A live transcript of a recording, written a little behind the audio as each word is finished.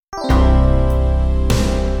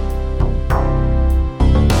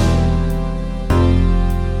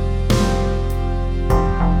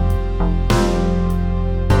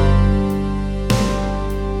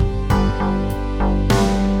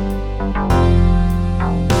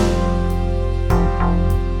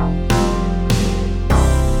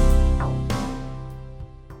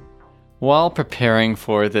While preparing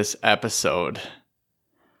for this episode,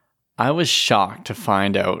 I was shocked to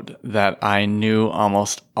find out that I knew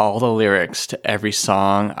almost all the lyrics to every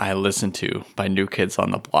song I listened to by New Kids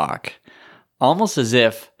on the Block. Almost as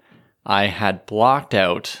if I had blocked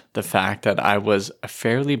out the fact that I was a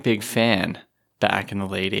fairly big fan back in the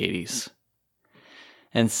late 80s.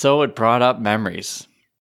 And so it brought up memories.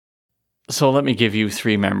 So let me give you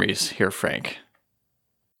 3 memories here, Frank.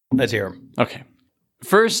 Let's hear them. Okay.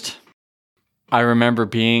 First, I remember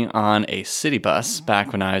being on a city bus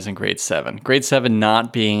back when I was in grade 7. Grade 7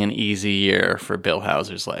 not being an easy year for Bill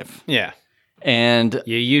Hauser's life. Yeah. And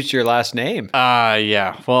you used your last name.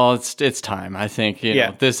 Yeah. Well, it's time. I think, you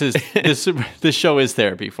know, this show is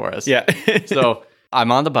therapy for us. Yeah. So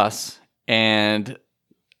I'm on the bus and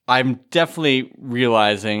I'm definitely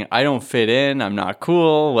realizing I don't fit in. I'm not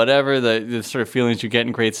cool, whatever. The sort of feelings you get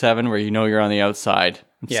in grade 7 where you know you're on the outside.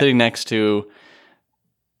 I'm sitting next to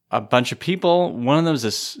a bunch of people. One of them is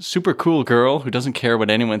this super cool girl who doesn't care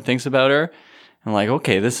what anyone thinks about her. I'm like,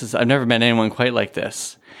 okay, I've never met anyone quite like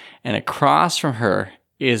this. And across from her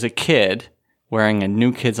is a kid wearing a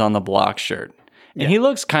New Kids on the Block shirt. And he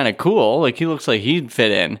looks kind of cool. Like, he looks like he'd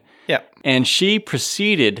fit in. Yeah. And she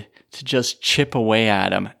proceeded to just chip away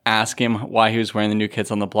at him, ask him why he was wearing the New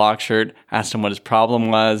Kids on the Block shirt, asked him what his problem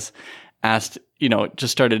was,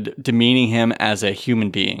 just started demeaning him as a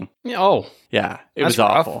human being. Oh. Yeah, it was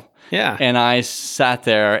awful. Yeah. And I sat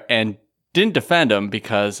there and didn't defend him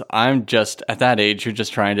because I'm just, at that age, you're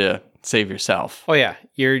just trying to save yourself. Oh, yeah.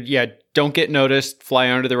 Don't get noticed,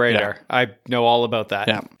 fly under the radar. Yeah. I know all about that.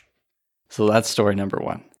 Yeah. So that's story number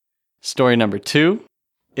 1. Story number 2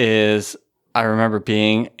 is I remember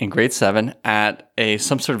being in grade 7 at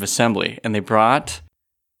some sort of assembly, and they brought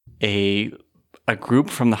a group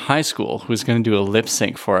from the high school who was going to do a lip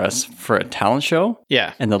sync for us for a talent show.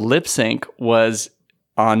 Yeah. And the lip sync was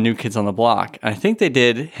on New Kids on the Block. And I think they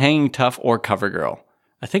did Hanging Tough or CoverGirl.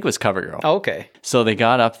 I think it was CoverGirl. Oh, okay. So they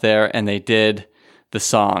got up there and they did the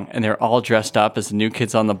song, and they're all dressed up as the New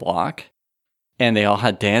Kids on the Block. And they all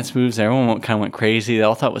had dance moves. Everyone kind of went crazy. They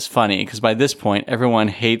all thought it was funny because by this point, everyone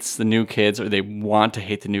hates the New Kids, or they want to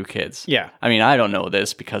hate the New Kids. Yeah. I mean, I don't know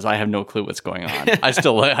this because I have no clue what's going on. I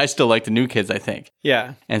still like the New Kids, I think.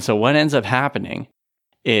 Yeah. And so what ends up happening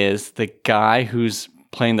is the guy who's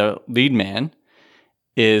playing the lead man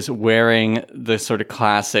is wearing the sort of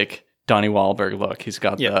classic Donnie Wahlberg look. He's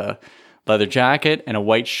got the leather jacket and a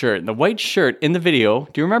white shirt. And the white shirt in the video,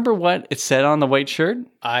 do you remember what it said on the white shirt?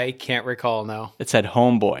 I can't recall now. It said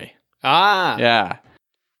Homeboy. Ah. Yeah.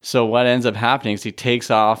 So what ends up happening is he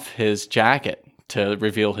takes off his jacket to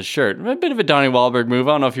reveal his shirt. A bit of a Donnie Wahlberg move.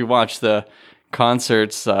 I don't know if you watched the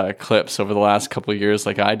concerts clips over the last couple of years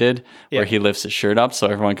like I did, where he lifts his shirt up so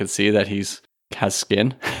everyone could see that has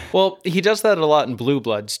skin. Well, he does that a lot in Blue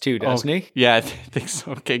Bloods too, doesn't he? Yeah, I think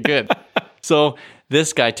so. Okay, good. So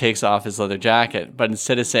this guy takes off his leather jacket, but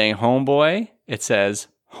instead of saying homeboy, it says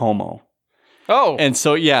homo. Oh. And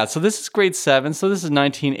so, so this is grade 7. So this is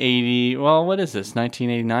 1980. Well, what is this?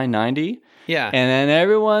 1989, 90? Yeah. And then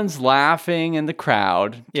everyone's laughing in the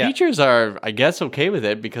crowd. Yeah. Teachers are, I guess, okay with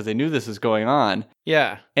it because they knew this was going on.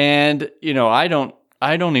 Yeah. And, I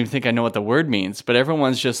don't even think I know what the word means, but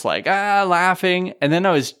everyone's just like, laughing. And then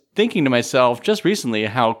I was thinking to myself just recently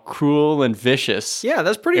how cruel and vicious. Yeah,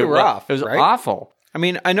 that's pretty rough. It was awful. I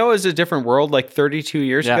mean, I know it was a different world like 32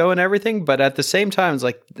 years ago and everything, but at the same time, it's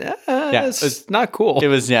like, it's not cool. It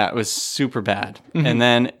was super bad. Mm-hmm. And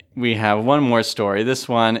then we have one more story. This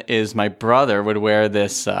one is my brother would wear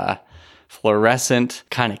this fluorescent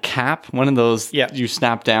kind of cap. One of those, you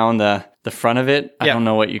snap down the front of it. I don't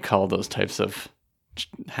know what you call those types of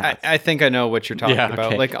hats. I think I know what you're talking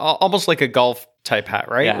about. Like almost like a golf type hat,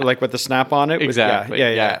 right? Yeah. Like with the snap on it. Exactly.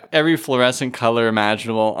 Yeah. Every fluorescent color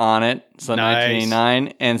imaginable on it. So nice.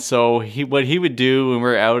 1989. And so what he would do when we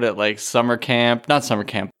were out at like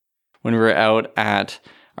when we were out at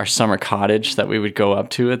our summer cottage that we would go up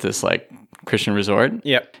to at this like Christian resort.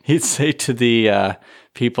 Yep. He'd say to the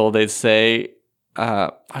people, they'd say,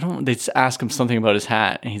 they'd ask him something about his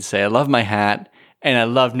hat. And he'd say, I love my hat. And I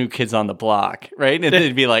love New Kids on the Block, right? And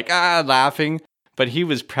they'd be like, laughing. But he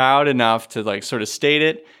was proud enough to like sort of state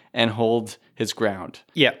it and hold his ground.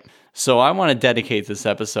 Yeah. So I want to dedicate this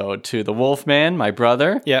episode to the Wolfman, my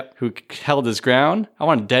brother, who held his ground. I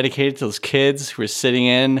want to dedicate it to those kids who were sitting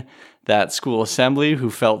in that school assembly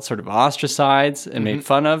who felt sort of ostracized and made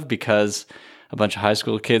fun of because a bunch of high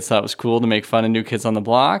school kids thought it was cool to make fun of New Kids on the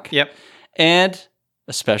Block. Yep. And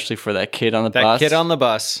especially for that kid on the bus. That kid on the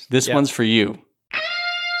bus. This one's for you.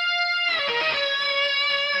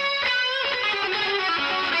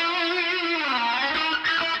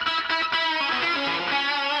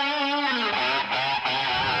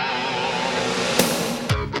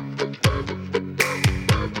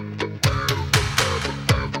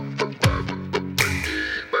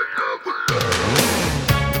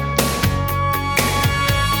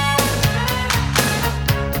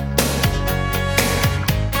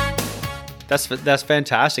 That's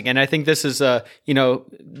fantastic. And I think this is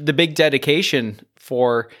the big dedication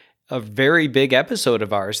for a very big episode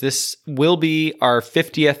of ours. This will be our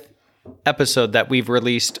 50th episode that we've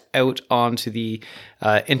released out onto the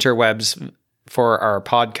interwebs for our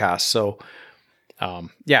podcast. So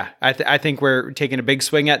I think we're taking a big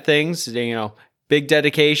swing at things, big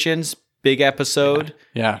dedications, big episode.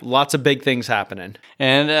 Yeah. Lots of big things happening.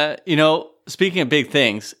 And, speaking of big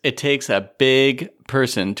things, it takes a big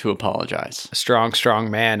person to apologize. A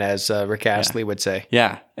strong man, as Rick Astley would say.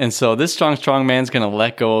 Yeah. And so this strong man's going to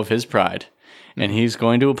let go of his pride and he's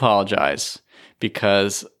going to apologize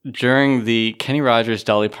because during the Kenny Rogers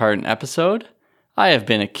Dolly Parton episode, I have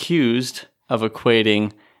been accused of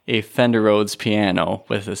equating a Fender Rhodes piano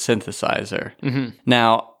with a synthesizer. Mm-hmm.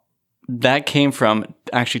 Now, that came from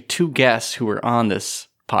actually two guests who were on this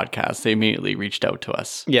podcast. They immediately reached out to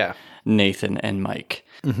us. Yeah. Nathan and Mike.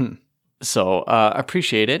 Mm-hmm. So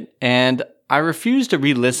appreciate it. And I refuse to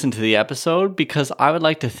re-listen to the episode because I would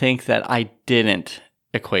like to think that I didn't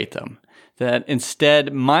equate them. That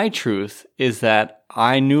instead, my truth is that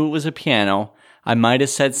I knew it was a piano. I might have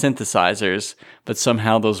said synthesizers, but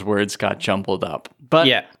somehow those words got jumbled up.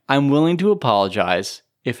 But I'm willing to apologize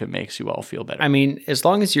if it makes you all feel better. I mean, as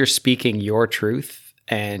long as you're speaking your truth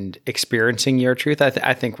and experiencing your truth,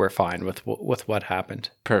 I think we're fine with what happened.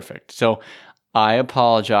 Perfect. So I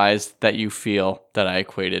apologize that you feel that I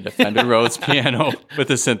equated a Fender Rhodes piano with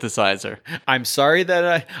a synthesizer. I'm sorry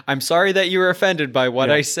that you were offended by what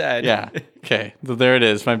I said. Yeah. Okay. So there it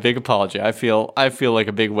is. My big apology. I feel like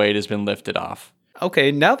a big weight has been lifted off.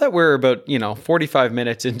 Okay, now that we're about 45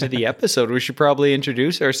 minutes into the episode, we should probably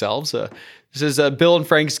introduce ourselves. This is Bill and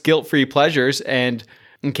Frank's Guilt-Free Pleasures, and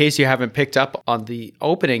in case you haven't picked up on the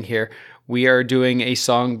opening here, we are doing a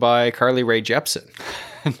song by Carly Rae Jepsen.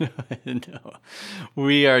 No.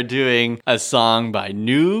 We are doing a song by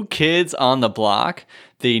New Kids on the Block,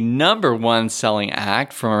 the number one selling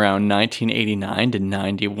act from around 1989 to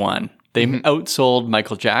 91. They outsold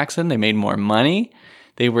Michael Jackson. They made more money.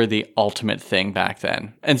 They were the ultimate thing back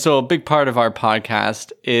then. And so a big part of our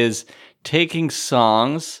podcast is taking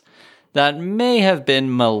songs that may have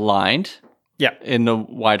been maligned in the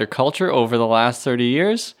wider culture over the last 30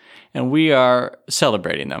 years, and we are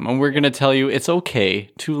celebrating them. And we're going to tell you it's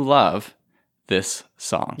okay to love this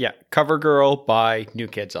song. Yeah, Cover Girl by New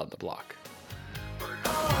Kids on the Block.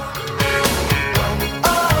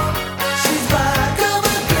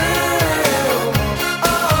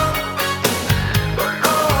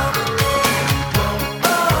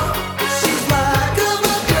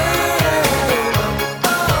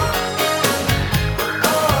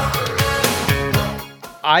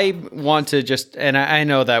 I want to just, and I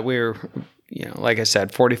know that we're, like I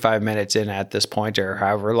said, 45 minutes in at this point, or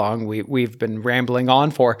however long we've been rambling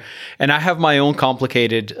on for. And I have my own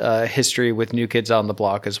complicated history with New Kids on the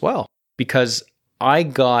Block as well, because I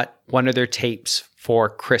got one of their tapes for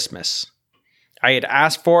Christmas. I had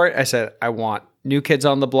asked for it. I said, I want New Kids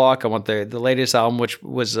on the Block. I want the latest album, which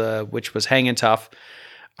was Hangin' Tough.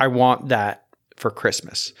 I want that for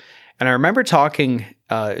Christmas. And I remember talking,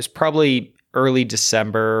 it was probably early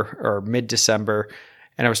December or mid-December,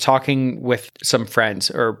 and I was talking with some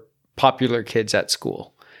friends or popular kids at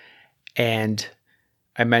school. And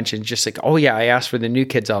I mentioned just like, oh yeah, I asked for the New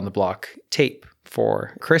Kids on the Block tape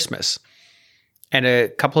for Christmas. And a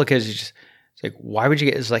couple of kids just like, why would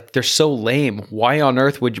you get, it's like, they're so lame. Why on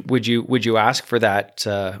earth would you ask for that,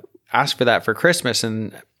 for Christmas?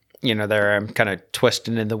 And, there I'm kind of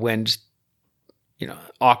twisting in the wind,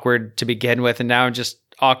 awkward to begin with. And now I'm just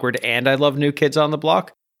awkward, and I love New Kids on the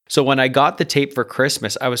Block. So when I got the tape for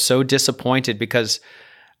Christmas, I was so disappointed because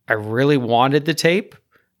I really wanted the tape,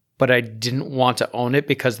 but I didn't want to own it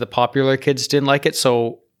because the popular kids didn't like it.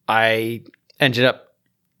 So I ended up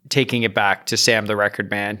taking it back to Sam the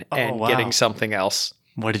Record Man and getting something else.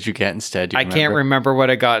 What did you get instead? I can't remember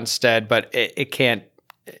what I got instead, but it can't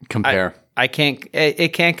compare.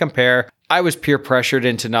 It can't compare. I was peer pressured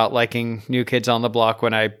into not liking New Kids on the Block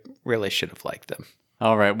when I really should have liked them.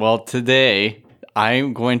 All right. Well, today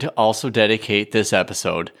I'm going to also dedicate this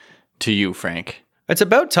episode to you, Frank. It's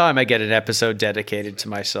about time I get an episode dedicated to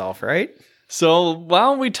myself, right? So why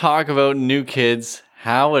don't we talk about New Kids,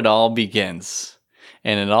 how it all begins?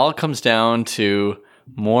 And it all comes down to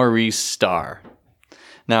Maurice Starr.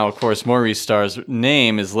 Now, of course, Maurice Starr's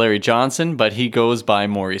name is Larry Johnson, but he goes by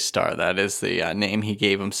Maurice Starr. That is the name he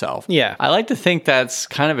gave himself. Yeah. I like to think that's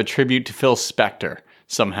kind of a tribute to Phil Spector.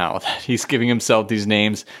 Somehow that he's giving himself these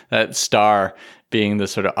names, that Starr being the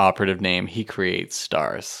sort of operative name. He creates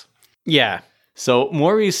stars. Yeah. So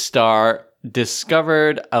Maurice Starr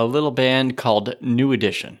discovered a little band called New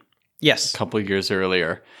Edition. Yes. A couple of years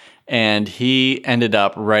earlier. And he ended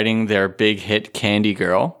up writing their big hit Candy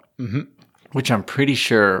Girl, which I'm pretty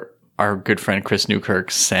sure our good friend Chris Newkirk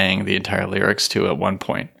sang the entire lyrics to at one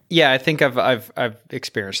point. Yeah, I think I've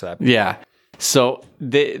experienced that. Yeah. So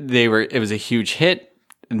it was a huge hit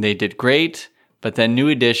and they did great, but then New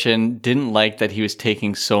Edition didn't like that he was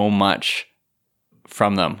taking so much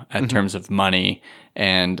from them in terms of money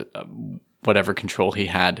and whatever control he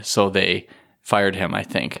had. So they fired him, I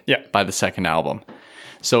think, by the second album.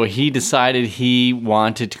 So he decided he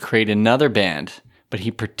wanted to create another band, but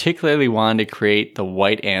he particularly wanted to create the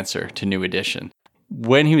white answer to New Edition.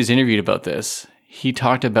 When he was interviewed about this, he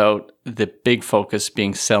talked about the big focus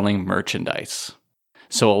being selling merchandise.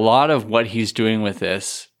 So a lot of what he's doing with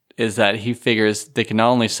this is that he figures they can not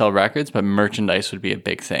only sell records, but merchandise would be a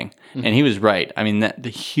big thing. And he was right. I mean, the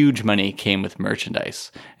huge money came with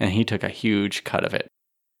merchandise, and he took a huge cut of it.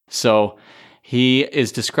 So he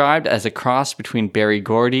is described as a cross between Berry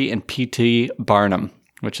Gordy and P.T. Barnum,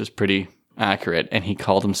 which is pretty accurate. And he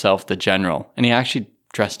called himself the General. And he actually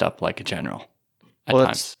dressed up like a general at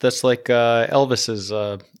times. That's like Elvis's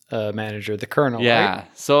manager, the Colonel, Yeah.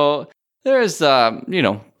 right? So there's,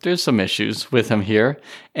 there's some issues with him here.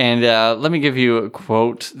 And let me give you a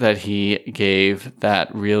quote that he gave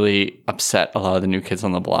that really upset a lot of the new kids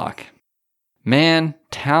on the block. Man,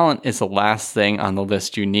 talent is the last thing on the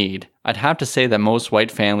list you need. I'd have to say that most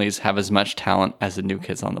white families have as much talent as the new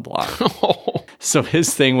kids on the block. So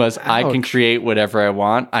his thing was, I can create whatever I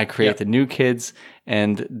want. I create the new kids,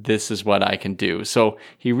 and this is what I can do. So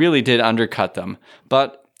he really did undercut them.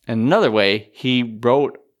 But in another way, he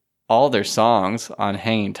wrote all their songs on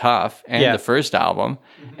Hanging Tough and the first album,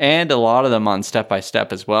 and a lot of them on Step by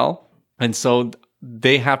Step as well. And so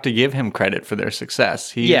they have to give him credit for their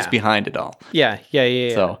success. He is behind it all. Yeah.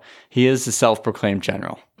 So he is the self-proclaimed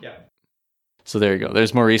general. Yeah. So there you go.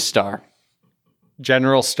 There's Maurice Starr.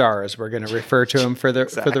 General Starr, as we're going to refer to him for the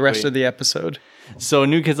rest of the episode. So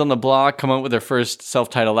New Kids on the Block come out with their first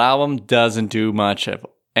self-titled album. Doesn't do much of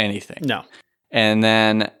anything. No. And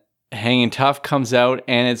then Hanging Tough comes out,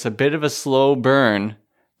 and it's a bit of a slow burn.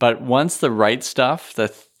 But once the right stuff,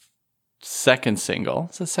 the second single.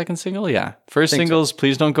 Is that second single? Yeah. First single is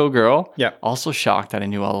Please Don't Go Girl. Yeah. Also shocked that I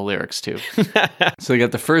knew all the lyrics too. So you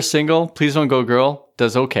got the first single, Please Don't Go Girl,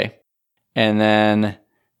 does okay. And then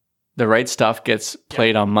The Right Stuff gets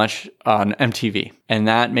played on MTV. And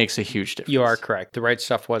that makes a huge difference. You are correct. The Right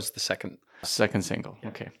Stuff was the second single. Yeah.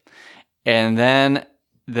 Okay. And then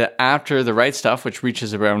after The Right Stuff, which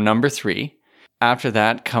reaches around number 3, after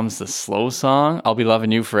that comes the slow song, I'll Be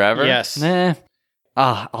Loving You Forever. Yes.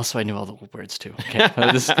 Also, I knew all the words too. Okay,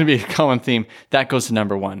 this is going to be a common theme. That goes to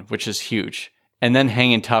number 1, which is huge. And then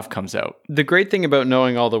Hanging Tough comes out. The great thing about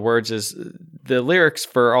knowing all the words is the lyrics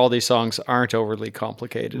for all these songs aren't overly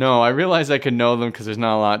complicated. No, I realized I could know them because there's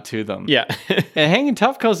not a lot to them. Yeah. And Hanging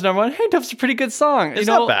Tough comes to number 1. Hanging Tough's a pretty good song. It's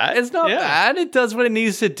not bad. It's not bad. It does what it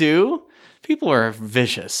needs to do. People are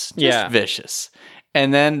vicious. Just vicious.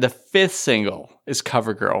 And then the 5th single is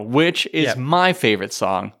Cover Girl, which is my favorite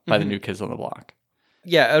song by the New Kids on the Block.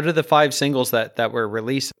 Yeah, out of the 5 singles that were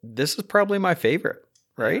released, this is probably my favorite,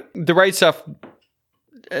 right? The Right Stuff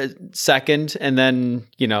second, and then,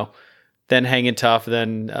 then Hanging Tough,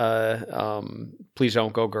 then Please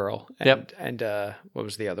Don't Go Girl. And what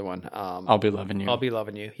was the other one? I'll Be Loving You. I'll Be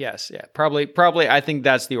Loving You. Yes, yeah. Probably I think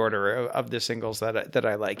that's the order of the singles that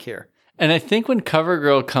I like here. And I think when Cover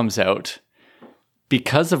Girl comes out,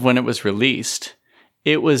 because of when it was released,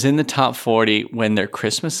 it was in the top 40 when their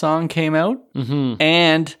Christmas song came out,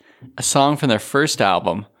 and a song from their first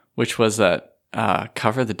album, which was a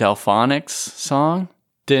cover, the Delphonics song.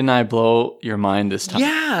 Didn't I Blow Your Mind This Time?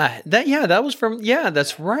 That was from,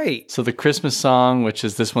 that's right. So the Christmas song, which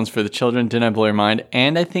is This One's for the Children, Didn't I Blow Your Mind,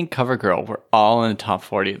 and I think Cover Girl were all in the top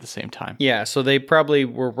 40 at the same time. Yeah, so they probably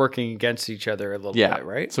were working against each other a little bit,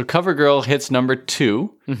 right? So Cover Girl hits number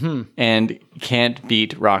 2 and can't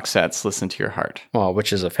beat Roxette's Listen to Your Heart. Well,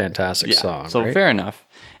 which is a fantastic song. So fair enough.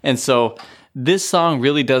 And so this song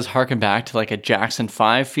really does harken back to like a Jackson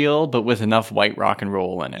 5 feel, but with enough white rock and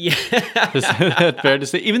roll in it. Yeah. Is that fair to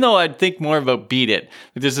say? Even though I'd think more about Beat It.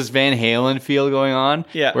 There's this Van Halen feel going on,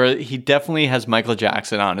 where he definitely has Michael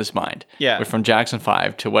Jackson on his mind. Yeah. But from Jackson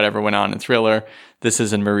 5 to whatever went on in Thriller, this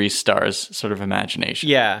is in Maurice Starr's sort of imagination.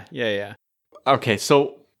 Yeah. Okay,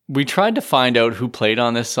 so we tried to find out who played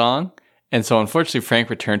on this song. And so, unfortunately, Frank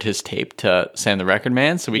returned his tape to Sam the Record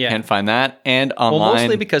Man, so we can't find that. And online, well,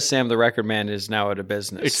 mostly because Sam the Record Man is now out of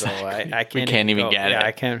business, exactly. So I can't. We can't even get it.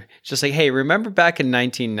 I can't. It's just like, hey, remember back in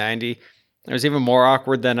 1990? I was even more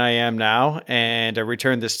awkward than I am now, and I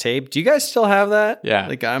returned this tape. Do you guys still have that? Yeah.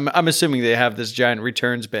 Like I'm assuming they have this giant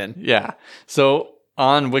returns bin. Yeah. So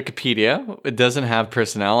on Wikipedia, it doesn't have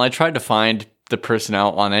personnel. I tried to find the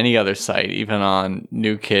personnel on any other site, even on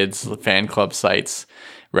New Kids fan club sites,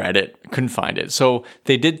 Reddit. Couldn't find it. So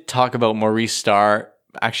they did talk about Maurice Starr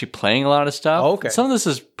actually playing a lot of stuff. Oh, okay. Some of this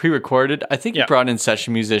is pre-recorded. I think he brought in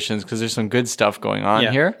session musicians because there's some good stuff going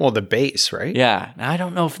on here. Well, the bass, right? Yeah. Now, I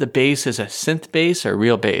don't know if the bass is a synth bass or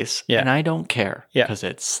real bass. Yeah. And I don't care. Yeah. Because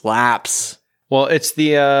it slaps. Well, it's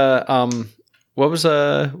the what was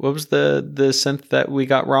the synth that we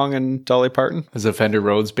got wrong in Dolly Parton? Is a Fender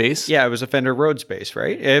Rhodes bass? Yeah, it was a Fender Rhodes bass,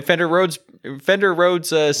 right? Fender Rhodes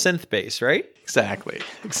synth bass, right? Exactly.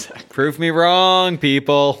 Prove me wrong,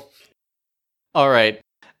 people. All right.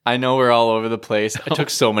 I know we're all over the place. I took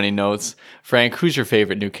so many notes. Frank, who's your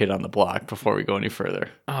favorite New Kid on the Block before we go any further?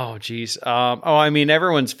 Oh, geez. I mean,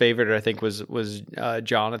 everyone's favorite, I think, was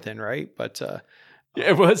Jonathan, right? But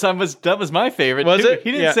it was. That was my favorite. Was too. it?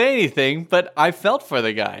 He didn't say anything, but I felt for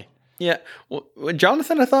the guy. Yeah. Well,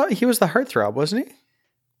 Jonathan, I thought he was the heartthrob, wasn't he?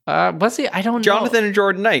 Was he? I don't know. Jonathan and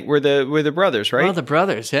Jordan Knight were the brothers, right? Oh, the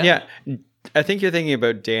brothers, yeah. Yeah. I think you're thinking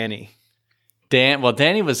about Danny.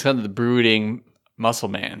 Danny was kind of the brooding muscle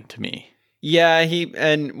man to me. Yeah,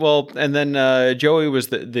 and then Joey was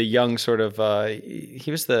the young sort of he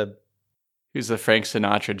was the Frank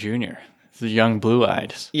Sinatra Jr., the young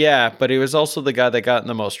blue-eyed. Yeah, but he was also the guy that got in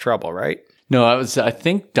the most trouble, right? No, I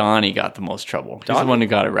think Donnie got the most trouble. He's the one who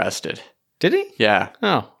got arrested. Did he? Yeah.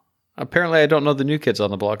 Oh. Apparently I don't know the New Kids on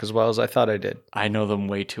the Block as well as I thought I did. I know them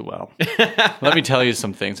way too well. Let me tell you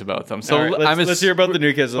some things about them. So right, let's hear about the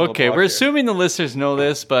New Kids on the Block. Okay, we're assuming the listeners know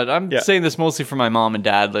this, but I'm saying this mostly for my mom and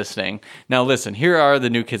dad listening. Now listen, here are the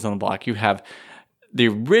New Kids on the Block. You have the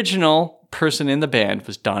original person in the band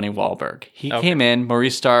was Donnie Wahlberg. He came in,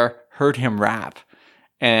 Maurice Starr heard him rap,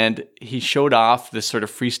 and he showed off this sort of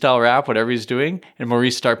freestyle rap, whatever he's doing, and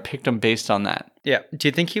Maurice Starr picked him based on that. Yeah. Do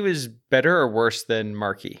you think he was better or worse than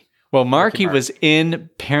Marky? Well, Marky was in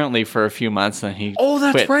apparently for a few months, and he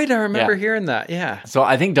quit. Right. I remember hearing that. Yeah. So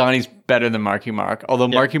I think Donnie's better than Marky Mark, although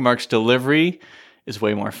Marky Mark's delivery is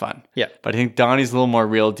way more fun. Yeah. But I think Donnie's a little more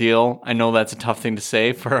real deal. I know that's a tough thing to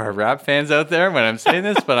say for our rap fans out there when I'm saying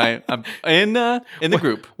this, but I'm in the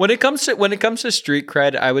group. When it comes to street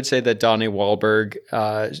cred, I would say that Donnie Wahlberg,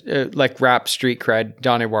 like rap street cred,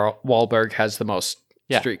 Donnie Wahlberg has the most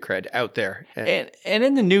street cred out there. And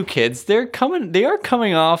in the New Kids, they are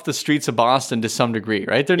coming off the streets of Boston to some degree,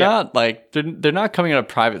 right? They're not like they're not coming out of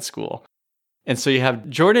private school. And so you have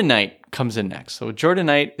Jordan Knight comes in next. So Jordan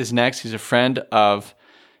Knight is next. He's a friend of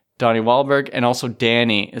Donnie Wahlberg, and also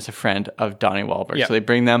Danny is a friend of Donnie Wahlberg. Yeah. So they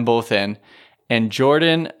bring them both in. And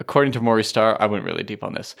Jordan, according to Maurice Starr, I went really deep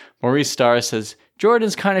on this. Maurice Starr says,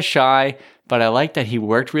 Jordan's kind of shy, but I like that he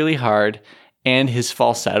worked really hard. And his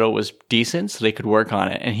falsetto was decent, so they could work on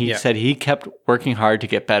it. And he said he kept working hard to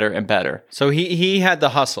get better and better. So he had the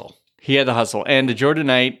hustle. He had the hustle. And Jordan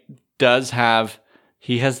Knight has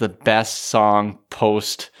the best song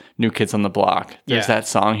post New Kids on the Block. There's that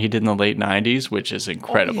song he did in the late 90s, which is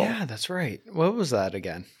incredible. Oh, yeah, that's right. What was that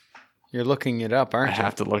again? You're looking it up, aren't you? I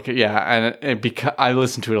have to look at and because I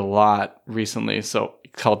listened to it a lot recently, so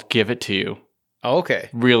it's called Give It To You. Oh, okay.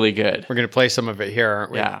 Really good. We're going to play some of it here,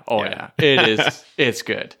 aren't we? Yeah. Oh, yeah. It is. It's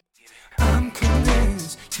good. I'm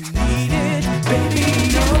convinced you need it, baby.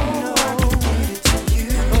 No, you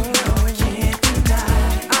know I can't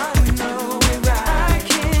deny. I know it right. I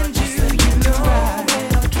can do you know I'll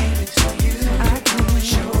give it to you. I can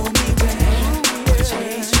show me where to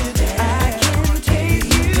taste you there. I can take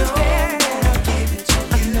you there. I'll give it to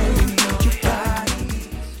you. I know your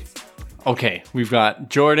body. Okay, we've got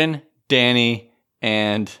Jordan, Danny,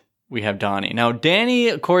 and we have Donnie. Now, Danny,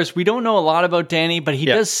 of course, we don't know a lot about Danny, but he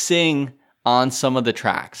does sing on some of the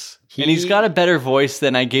tracks. And he's got a better voice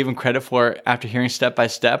than I gave him credit for after hearing Step by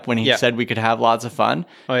Step when he said we could have lots of fun.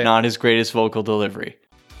 Oh, yeah. Not his greatest vocal delivery.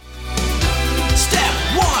 Step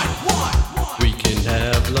one. We can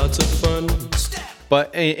have lots of fun.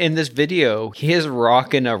 But in this video, he is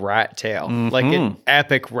rocking a rat tail, like an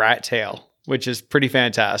epic rat tail, which is pretty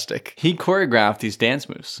fantastic. He choreographed these dance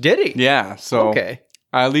moves. Did he? Yeah. So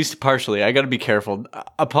at least partially. I got to be careful.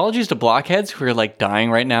 Apologies to blockheads who are like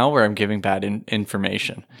dying right now where I'm giving bad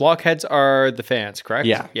information. Blockheads are the fans, correct?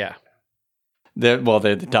 Yeah. Yeah. They're the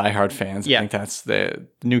diehard fans. I think that's the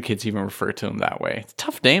New Kids even refer to them that way. It's a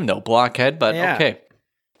tough name though, blockhead, but okay.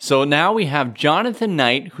 So now we have Jonathan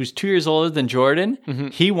Knight, who's 2 years older than Jordan. Mm-hmm.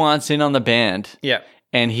 He wants in on the band. Yeah.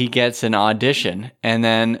 And he gets an audition, and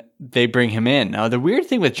then they bring him in. Now, the weird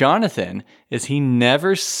thing with Jonathan is he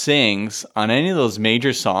never sings on any of those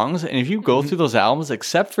major songs. And if you go through those albums,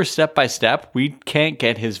 except for Step by Step, we can't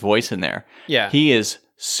get his voice in there. Yeah. He is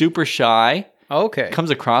super shy. Okay. Comes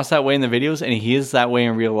across that way in the videos, and he is that way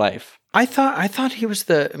in real life. I thought he was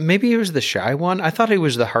maybe he was the shy one. I thought he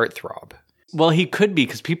was the heartthrob. Well, he could be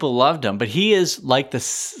because people loved him, but he is like the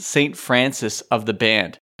Saint Francis of the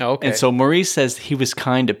band. Okay. And so Maurice says he was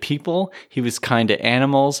kind to people, he was kind to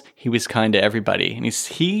animals, he was kind to everybody, and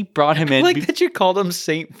he brought him in. like that you called him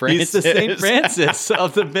Saint Francis. He's the Saint Francis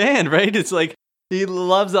of the band, right? It's like he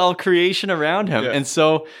loves all creation around him, and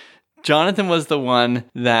so Jonathan was the one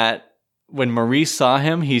that. When Maurice saw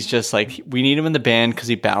him, he's just like, we need him in the band because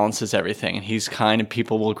he balances everything, and he's kind, and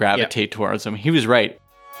people will gravitate towards him. He was right.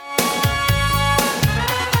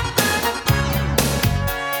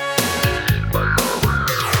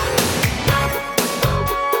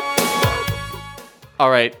 All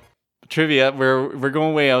right, trivia. We're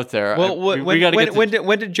going way out there. Well, we got to get.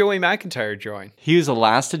 when did Joey McIntyre join? He was the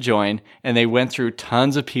last to join, and they went through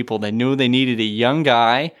tons of people. They knew they needed a young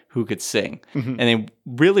guy who could sing, and they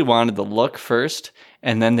really wanted the look first.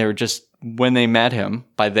 And then they were just, when they met him,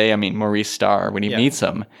 by they I mean Maurice Starr. When he meets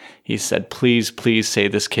him, he said, "Please, please say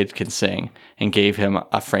this kid can sing," and gave him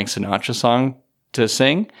a Frank Sinatra song to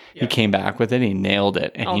sing. He came back with it. He nailed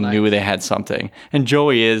it, and he knew they had something. And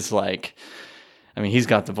Joey is like. I mean, he's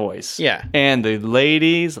got the voice. Yeah. And the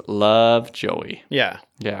ladies love Joey. Yeah.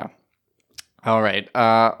 Yeah. All right.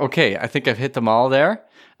 Okay. I think I've hit them all there.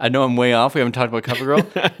 I know I'm way off. We haven't talked about Cover Girl.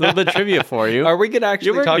 A little bit of trivia for you. Are we going to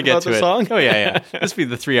actually We're talk gonna get about to the it. song? Oh, yeah. This will be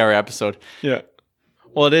the 3-hour episode. Yeah.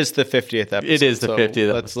 Well, it is the 50th episode. It is the so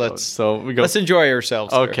 50th episode. So we go. Let's enjoy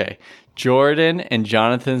ourselves. here. Okay. Jordan and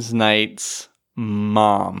Jonathan Knight's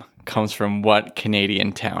mom comes from what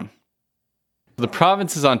Canadian town? The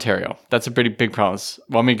province is Ontario. That's a pretty big province.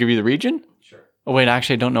 Want me to give you the region? Sure. Oh, wait,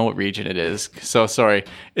 actually, I don't know what region it is. So sorry.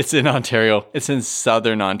 It's in Ontario. It's in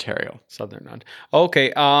southern Ontario. Southern Ontario.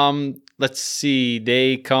 Okay. Let's see.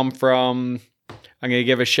 They come from. I'm going to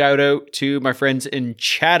give a shout out to my friends in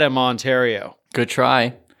Chatham, Ontario. Good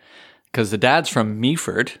try. Because the dad's from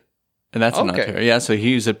Meaford. And that's in Okay. Ontario. Yeah, so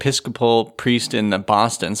he was Episcopal priest in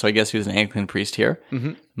Boston. So I guess he was an Anglican priest here.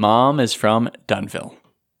 Mm-hmm. Mom is from Dunnville.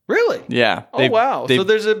 Really? Yeah. Oh, wow. So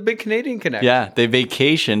there's a big Canadian connection. Yeah, they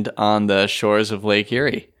vacationed on the shores of Lake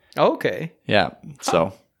Erie. Okay. Yeah,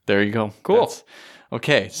 so there you go. Cool.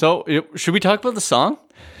 Okay, so should we talk about the song?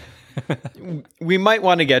 We might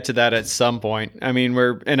want to get to that at some point. I mean,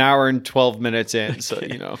 we're an hour and 12 minutes in, so,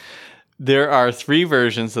 you know. There are 3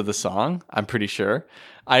 versions of the song, I'm pretty sure.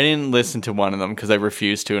 I didn't listen to one of them because I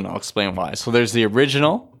refused to, and I'll explain why. So there's the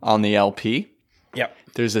original on the LP. Yep.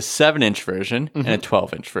 There's a 7-inch version and a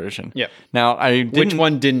 12-inch version. Yep. Now, Which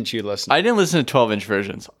one didn't you listen to? I didn't listen to 12-inch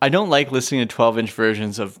versions. I don't like listening to 12-inch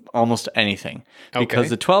versions of almost anything because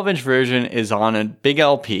the 12-inch version is on a big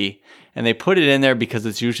LP, and they put it in there because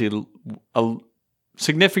it's usually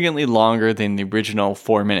significantly longer than the original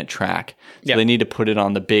 4-minute track. So they need to put it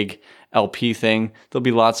on the big LP thing. There'll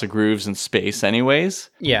be lots of grooves and space anyways.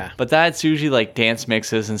 Yeah. But that's usually like dance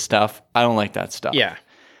mixes and stuff. I don't like that stuff. Yeah.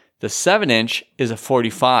 The 7-inch is a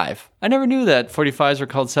 45. I never knew that 45s were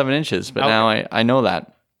called 7 inches, but now I know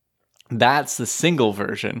that. That's the single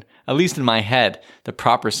version, at least in my head, the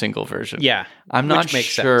proper single version. Yeah. I'm not Which makes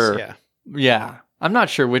sure. sense. Yeah. I'm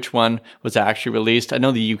not sure which one was actually released. I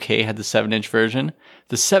know the UK had the 7-inch version.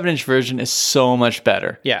 The 7-inch version is so much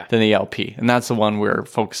better than the LP, and that's the one we're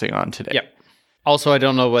focusing on today. Yep. Also, I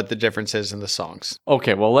don't know what the difference is in the songs.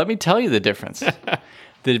 Okay, well, let me tell you the difference.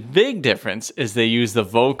 The big difference is they use the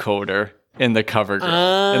vocoder in the cover girl.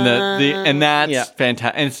 And that's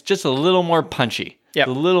fantastic. And it's just a little more punchy. Yeah.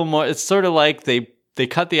 A little more. It's sort of like they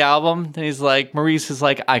cut the album, and Maurice is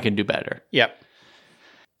like, I can do better. Yep.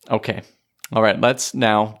 Okay. All right, let's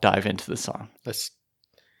now dive into the song. Let's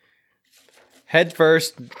head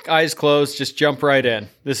first, eyes closed, just jump right in.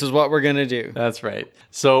 This is what we're going to do. That's right.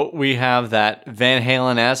 So we have that Van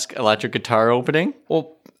Halen-esque electric guitar opening.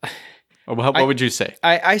 Well, what would you say?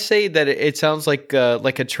 I say that it sounds like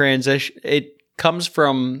a transition. It comes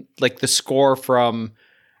from like the score from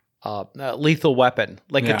Lethal Weapon,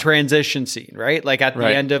 like a transition scene, right? Like at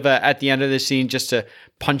the end of the scene, just to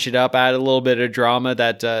punch it up, add a little bit of drama.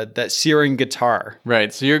 That searing guitar,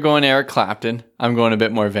 right? So you're going Eric Clapton. I'm going a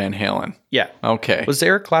bit more Van Halen. Yeah. Okay. Was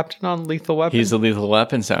Eric Clapton on Lethal Weapon? He's the Lethal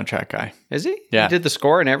Weapon soundtrack guy. Is he? Yeah. He did the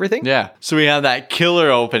score and everything. Yeah. So we have that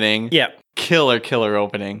killer opening. Yeah. Killer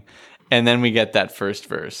opening, and then we get that first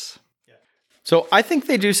verse. So I think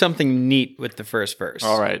they do something neat with the first verse.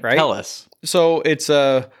 All right. Tell us. So it's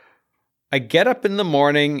I get up in the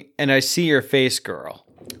morning and I see your face, girl.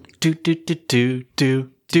 Do do do do do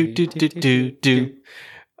do do do do do.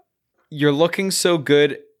 You're looking so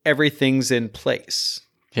good, everything's in place.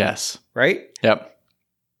 Yes. Right? Yep.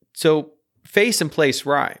 So face and place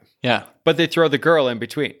rhyme. Yeah. but they throw the girl in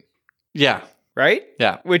between, Yeah. right?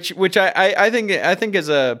 Yeah. Which I think is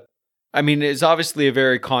is obviously a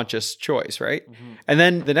very conscious choice, right? And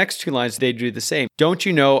then the next two lines they do the same. Don't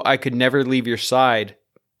you know I could never leave your side,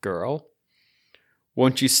 girl?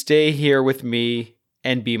 Won't you stay here with me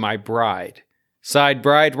and be my bride? Side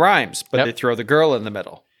bride rhymes, but Yep. they throw the girl in the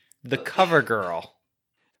middle. The cover girl.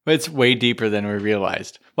 But it's way deeper than we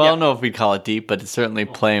realized. Well, I don't know if we'd call it deep, but it's certainly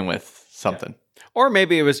playing with something. Or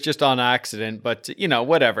maybe it was just on accident, but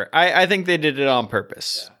whatever. I think they did it on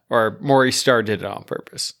purpose. Or Maurice Starr did it on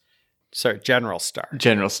purpose. Sorry, General Starr.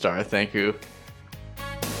 General Star, thank you.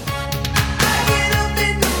 I get up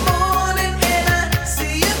in the morning and I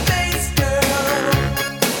see your face, girl.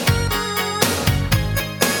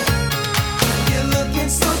 You're looking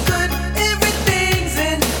so good, everything's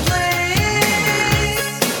in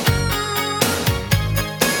place.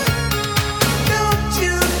 Don't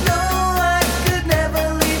you know I could never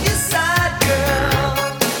leave your side, girl?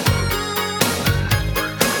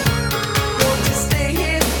 Won't you stay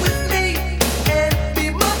here with me and be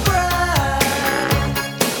my bride?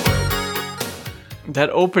 That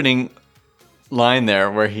opening line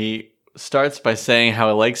there where he starts by saying how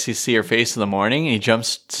he likes to see her face in the morning and he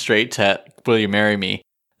jumps straight to, will you marry me?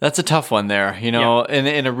 That's a tough one there, in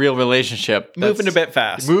a real relationship. Moving a That's- bit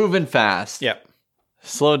fast. Moving fast. Yep.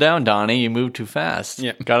 Slow down, Donnie. You move too fast.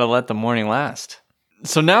 Yeah. Gotta let the morning last.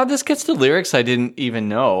 So now this gets to lyrics I didn't even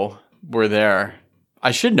know were there. I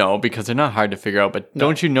should know because they're not hard to figure out, but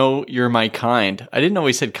don't you know you're my kind? I didn't know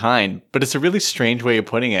he said kind, but it's a really strange way of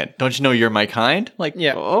putting it. Don't you know you're my kind? Like,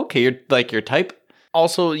 Yeah. okay, you're like your type.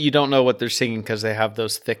 Also, you don't know what they're singing because they have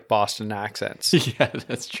those thick Boston accents. Yeah,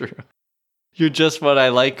 that's true. You're just what I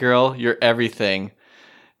like, girl. You're everything.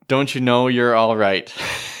 Don't you know you're all right?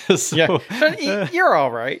 So- Yeah. You're all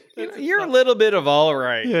right. You're a little bit of all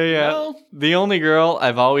right. Yeah. Well, The only girl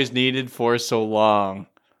I've always needed for so long.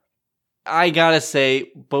 I gotta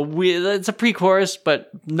say, it's a pre-chorus, but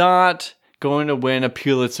not going to win a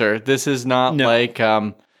Pulitzer. This is not No. like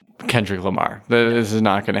Kendrick Lamar. This is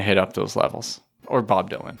not going to hit up those levels. Or Bob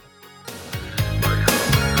Dylan.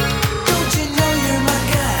 Don't you know you're my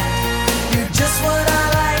guy? You're just what I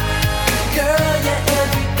like. Girl, you're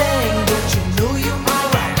everything. Don't you know you're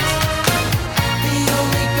alright? The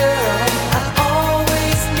only girl I've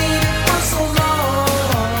always needed for so long.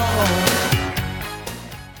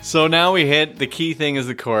 So now we hit, the key thing is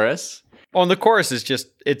the chorus. oh, and the chorus is just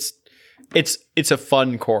it's a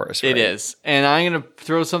fun chorus. Right? It is. And I'm going to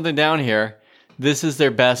throw something down here. This is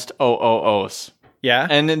their best OOOs. Yeah.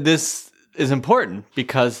 And then this is important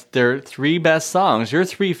because their three best songs, your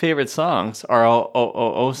three favorite songs, are all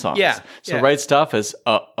OOO songs. Yeah, So yeah. Right Stuff is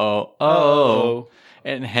oh,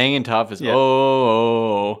 and Hanging Tough is Yeah.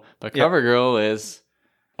 oh, but Yeah. Cover Girl is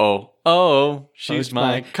oh, she's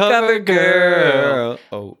my cover girl.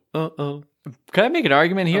 Oh. Can I make an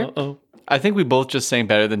argument here? Oh. I think we both just sang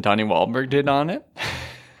better than Donnie Wahlberg did on it.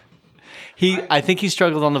 I think he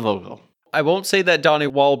struggled on the vocal. I won't say that Donnie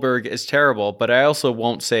Wahlberg is terrible, but I also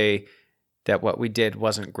won't say that what we did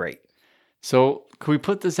wasn't great. So, can we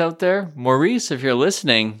put this out there? Maurice, if you're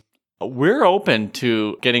listening, we're open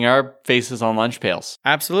to getting our faces on lunch pails.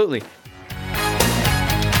 Absolutely. She's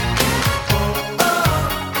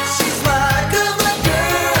my cover girl.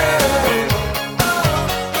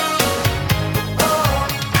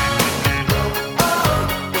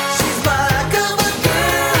 She's my cover girl.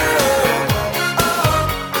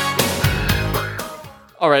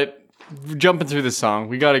 All right, jumping through the song.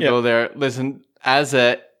 We got to go there. Listen, as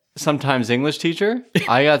a sometimes English teacher,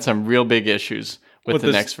 I got some real big issues with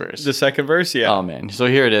the next verse. The second verse, yeah. Oh, man. So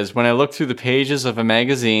here it is. When I look through the pages of a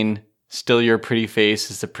magazine, still your pretty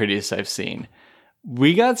face is the prettiest I've seen.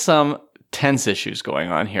 We got some tense issues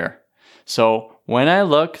going on here. So when I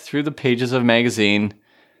look through the pages of a magazine,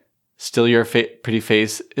 still your pretty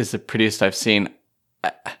face is the prettiest I've seen.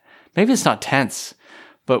 Maybe it's not tense,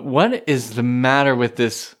 but what is the matter with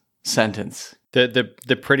this sentence?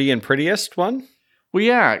 The pretty and prettiest one? Well,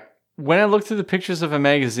 yeah. When I look through the pictures of a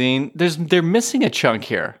magazine, they're missing a chunk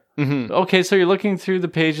here. Mm-hmm. Okay, so you're looking through the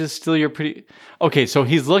pages, still you're pretty... Okay, so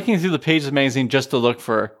he's looking through the pages of the magazine just to look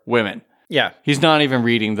for women. Yeah. He's not even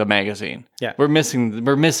reading the magazine. Yeah. We're missing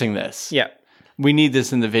this. Yeah. We need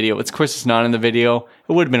this in the video. Of course, it's not in the video.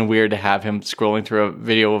 It would have been weird to have him scrolling through a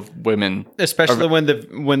video of women. Especially when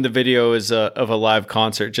the video is of a live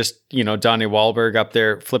concert, just, Donnie Wahlberg up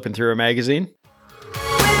there flipping through a magazine. When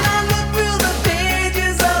I look through the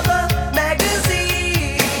pages of a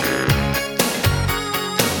magazine,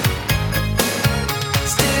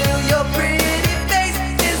 still your pretty face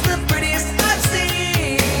is the prettiest I've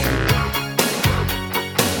seen.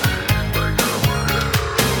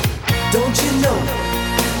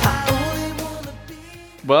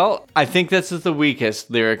 I think this is the weakest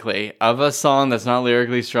lyrically of a song that's not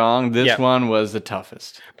lyrically strong. This Yeah. one was the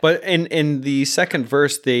toughest. But in the second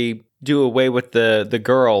verse, they do away with the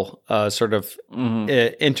girl sort of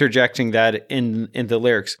interjecting that in the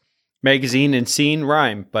lyrics. Magazine and scene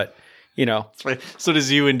rhyme, but you know, So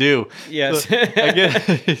does you and do. yes. I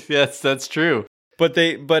guess, yes, that's true. But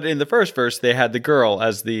in the first verse they had the girl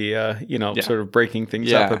as the sort of breaking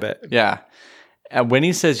things up a bit. Yeah. When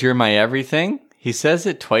he says "You're my everything," he says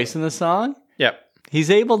it twice in the song. Yep. He's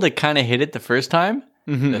able to kind of hit it the first time.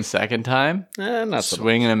 The second time, Not so much.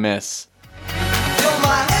 swing and a miss. You're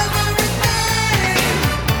my everything.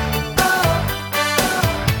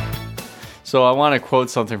 So I want to quote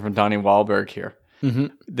something from Donnie Wahlberg here.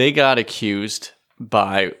 They got accused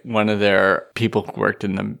by one of their people who worked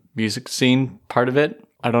in the music scene part of it.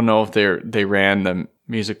 I don't know if they ran the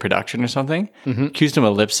music production or something. Accused him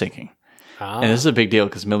of lip syncing. And this is a big deal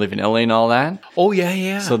because Milli Vanilli and all that. Oh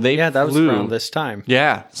yeah. So they that was flew- around this time.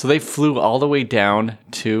 Yeah. So they flew all the way down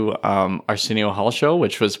to Arsenio Hall show,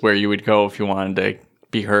 which was where you would go if you wanted to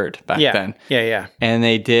be heard back Yeah. then. Yeah. And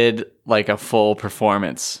they did like a full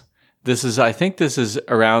performance. I think this is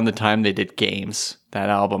around the time they did Games, that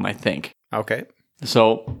album, I think. Okay.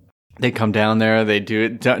 So they come down there, they do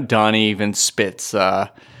it. Donnie even spits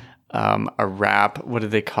a rap. What do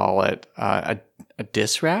they call it? A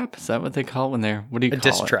diss rap? Is that what they call it when they're, what do you A call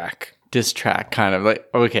diss it? track. Diss track, kind of like,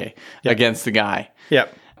 okay, against the guy.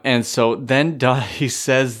 Yep. And so then he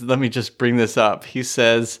says, let me just bring this up. He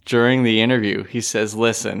says during the interview, he says,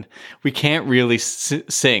 listen, we can't really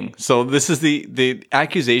sing. So this is the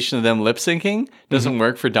accusation of them lip syncing doesn't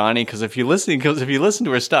work for Donnie because if you listen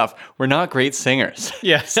to her stuff, we're not great singers.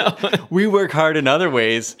 Yes. We work hard in other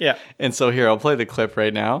ways. Yeah. And so here, I'll play the clip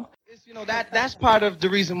right now. That's part of the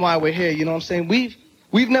reason why we're here, you know what I'm saying?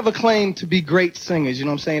 We've never claimed to be great singers, you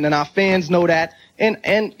know what I'm saying? And our fans know that.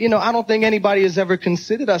 And you know, I don't think anybody has ever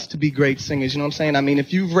considered us to be great singers, you know what I'm saying? I mean,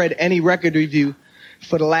 if you've read any record review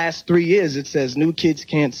for the last 3 years, it says new kids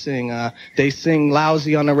can't sing. They sing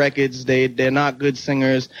lousy on the records. They're not good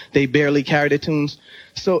singers. They barely carry the tunes.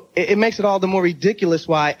 So it makes it all the more ridiculous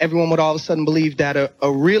why everyone would all of a sudden believe that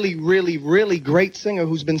a really, really, really great singer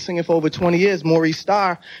who's been singing for over 20 years, Maurice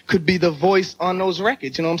Starr, could be the voice on those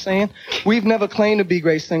records. You know what I'm saying? We've never claimed to be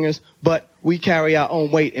great singers, but we carry our own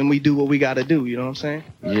weight and we do what we got to do. You know what I'm saying?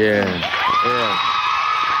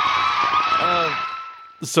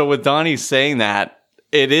 So with Donnie saying that,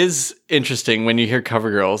 it is interesting when you hear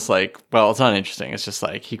cover girls like, well, it's not interesting. It's just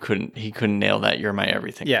like he couldn't nail that "You're my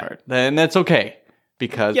everything" part. And that's okay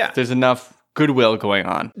because there's enough goodwill going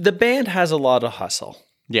on. The band has a lot of hustle.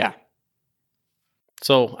 Yeah,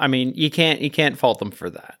 So, I mean, you can't fault them for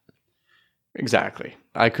that. exactly.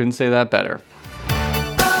 I couldn't say that better.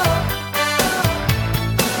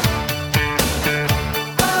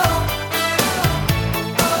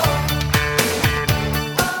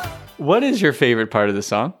 What is your favorite part of the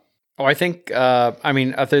song? Oh, I think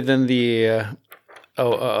other than the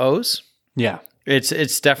O's, Yeah.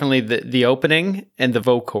 it's definitely the opening and the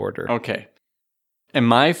vocoder. Okay. And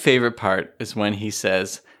my favorite part is when he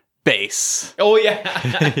says bass. Oh yeah,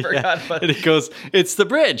 I forgot about And it goes, it's the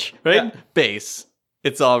bridge, right? Yeah. Bass.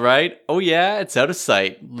 It's all right. Oh yeah, it's out of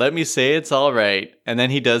sight. Let me say it's all right. And then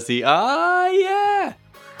he does the yeah.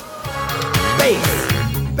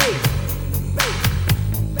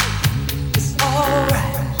 It's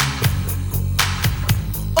alright.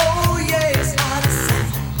 Oh yeah, it's out of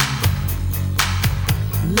sight.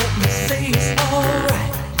 Let me say it's alright.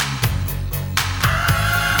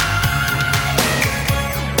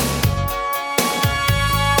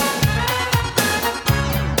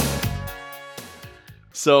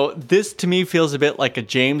 So this to me feels a bit like a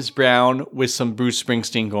James Brown with some Bruce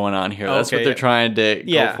Springsteen going on here. That's what Okay. they're trying to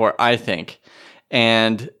Yeah. go for, I think.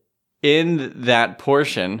 And in that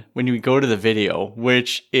portion, when you go to the video,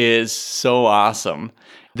 which is so awesome,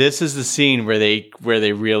 this is the scene where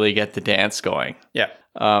they really get the dance going. Yeah.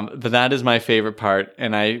 But that is my favorite part,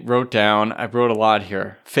 and I wrote a lot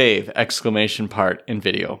here. Fave, exclamation part in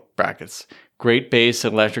video, brackets. Great bass,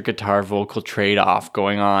 electric guitar, vocal trade-off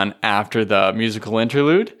going on after the musical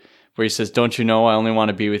interlude, where he says, don't you know I only want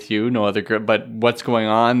to be with you, no other girl. But what's going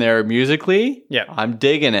on there musically? Yeah. I'm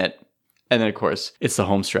digging it. And then, of course, it's the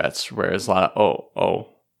home stretch, where there's a lot of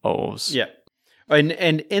ohs. Yeah. And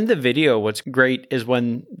in the video, what's great is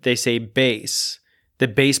when they say bass, the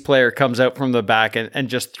bass player comes out from the back and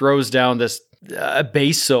just throws down this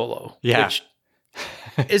bass solo. Yeah. Which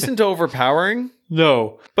isn't overpowering,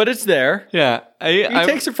 No. but it's there. Yeah. He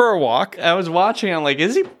takes it for a walk. I was watching, I'm like,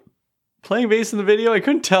 is he playing bass in the video? I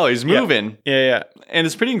couldn't tell. He's moving. Yeah. And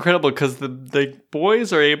it's pretty incredible because the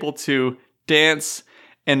boys are able to dance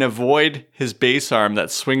and avoid his bass arm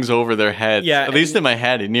that swings over their heads. Yeah, At least in my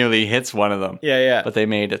head, it nearly hits one of them. Yeah. But they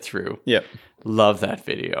made it through. Yep. Love that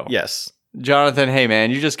video. Yes. Jonathan, hey man,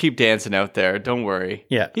 you just keep dancing out there. Don't worry.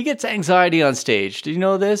 Yeah. He gets anxiety on stage. Did you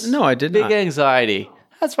know this? No, I did Big not. anxiety.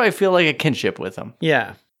 That's why I feel like a kinship with him.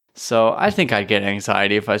 Yeah. So I think I'd get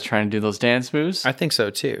anxiety if I was trying to do those dance moves. I think so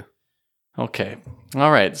too. Okay.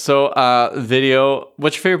 All right. So video.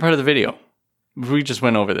 What's your favorite part of the video? We just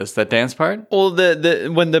went over this. That dance part? Well, the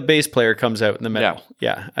when the bass player comes out in the middle.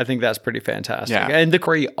 Yeah. I think that's pretty fantastic. Yeah. And the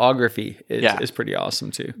choreography is, Yeah. is pretty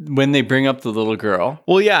awesome too. When they bring up the little girl.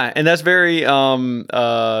 Well, yeah, and that's very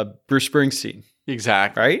Bruce Springsteen,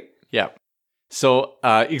 Exactly. right? Yeah. So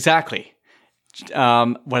exactly.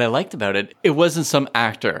 What I liked about it, it wasn't some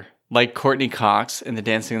actor like Courtney Cox in the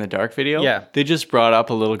Dancing in the Dark video. Yeah. They just brought up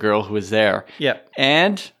a little girl who was there. Yeah.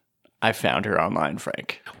 And I found her online,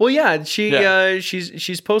 Frank. Well, yeah,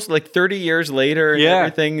 she's posted like 30 years later and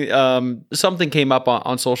everything. Something came up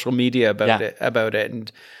on social media about it,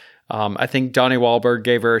 and I think Donnie Wahlberg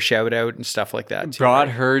gave her a shout out and stuff like that. Too, Brought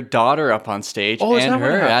right? her daughter up on stage Oh, is and that what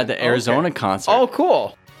her at happened? the Arizona Okay. concert. Oh,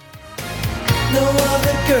 cool. No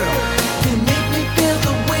other girl can make me feel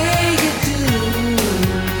the way you do.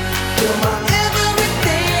 You're my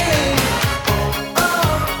everything.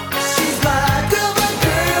 Oh, she's my girl.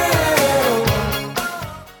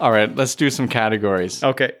 All right, let's do some categories.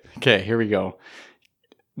 Okay. Okay, here we go.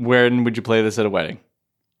 When would you play this at a wedding?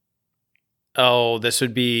 Oh, this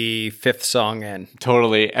would be fifth song in.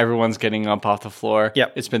 Totally. Everyone's getting up off the floor.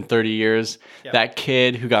 Yep. It's been 30 years. Yep. That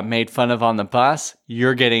kid who got made fun of on the bus,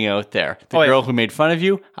 you're getting out there. The Oh, yeah. girl who made fun of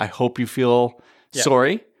you, I hope you feel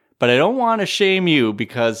sorry. But I don't want to shame you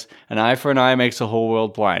because an eye for an eye makes the whole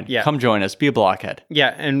world blind. Yeah. Come join us. Be a blockhead.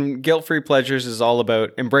 Yeah, and guilt-free pleasures is all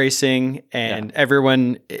about embracing, and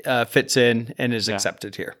everyone fits in and is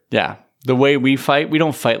accepted here. Yeah. The way we fight, we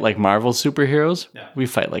don't fight like Marvel superheroes. Yeah. We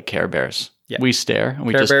fight like Care Bears. Yeah. We stare and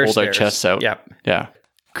we Care just Bear hold our stares. chests out. Yep. Yeah.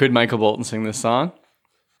 Could Michael Bolton sing this song?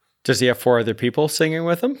 Does he have 4 other people singing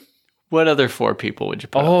with him? What other 4 people would you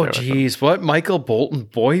put Oh, up there with him? geez. What Michael Bolton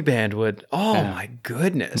boy band would... Oh, my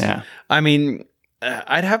goodness. Yeah. I mean,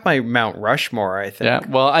 I'd have my Mount Rushmore, I think. Yeah.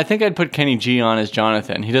 Well, I think I'd put Kenny G on as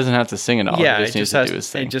Jonathan. He doesn't have to sing it all. Yeah, he it just needs just to has do his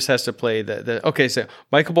thing. it just has to play the okay, so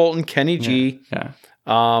Michael Bolton, Kenny G. Yeah.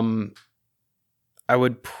 I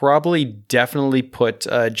would probably definitely put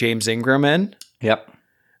James Ingram in. Yep.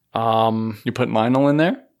 You put Lionel in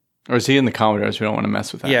there? Or is he in the Commodores? We don't want to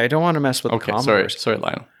mess with that. Yeah, I don't want to mess with the Okay, Commodores. sorry,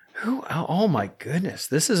 Lionel. Who? Oh my goodness,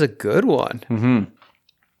 this is a good one.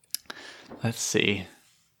 Let's see.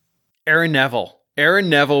 Aaron Neville. Aaron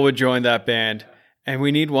Neville would join that band, and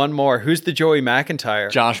we need one more. Who's the Joey McIntyre?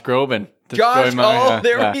 Josh Groban. Josh!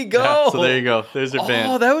 There we go. Yeah, so there you go. There's your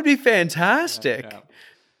band. Oh, that would be fantastic. Yeah.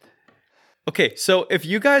 Okay, so if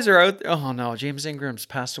you guys are out, oh no, James Ingram's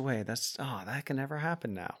passed away. That can never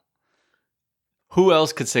happen now. Who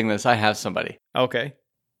else could sing this? I have somebody. Okay.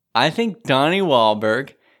 I think Donnie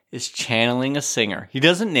Wahlberg is channeling a singer. He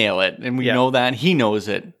doesn't nail it, and we know that. He knows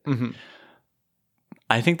it. Mm-hmm.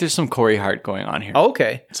 I think there's some Corey Hart going on here.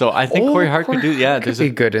 Okay. So I think Corey Hart could do. Yeah, Could there's be a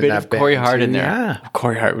good in bit that of Corey band, Hart in too, there. yeah.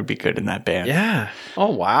 Corey Hart would be good in that band. Yeah. Oh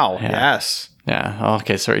wow. Yeah. Yes. Yeah.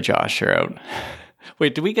 Okay. Sorry, Josh. You're out.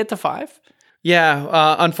 Wait, did we get to 5?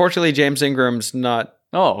 Yeah. Unfortunately, James Ingram's not.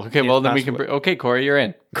 Oh, okay. Well, then we passed can. away. Okay, Corey, you're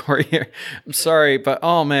in. Corey, I'm sorry, but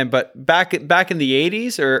oh man, but back in the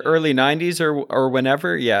 80s or early 90s or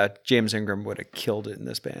whenever, yeah, James Ingram would have killed it in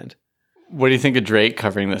this band. What do you think of Drake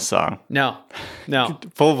covering this song? No.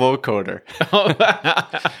 Full vocoder.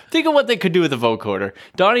 Think of what they could do with a vocoder.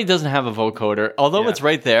 Donnie doesn't have a vocoder, although it's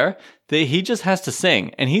right there. He just has to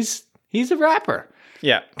sing, and he's a rapper.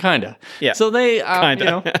 Yeah. Kinda. Yeah. So they,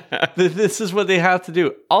 Kinda. this is what they have to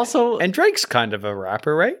do. Also, And Drake's kind of a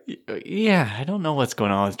rapper, right? yeah, I don't know what's going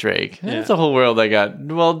on with Drake. There's a whole world I got.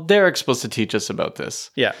 Well, Derek's supposed to teach us about this.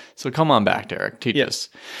 Yeah. So come on back, Derek. Teach us.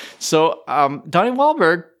 So Donnie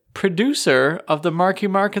Wahlberg, producer of the Marky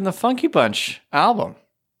Mark and the Funky Bunch album.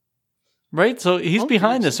 Right? So he's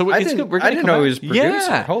behind this. So I it's didn't- good. We're I gonna didn't come know out- he was producer.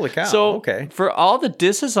 Yeah. Holy cow. So Okay. for all the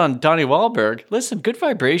disses on Donnie Wahlberg, listen, Good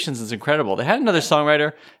Vibrations is incredible. They had another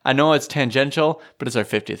songwriter. I know it's tangential, but it's our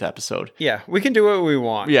 50th episode. Yeah. We can do what we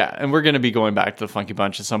want. Yeah, and we're going to be going back to the Funky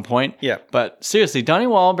Bunch at some point. Yeah. But seriously, Donnie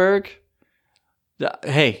Wahlberg,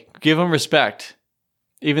 hey, give him respect,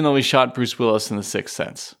 even though he shot Bruce Willis in The Sixth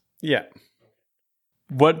Sense. Yeah.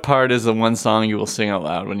 What part is the one song you will sing out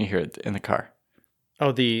loud when you hear it in the car?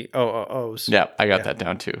 Oh, the O's. Yeah, I got that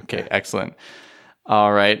down too. Okay, excellent.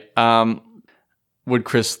 All right. Would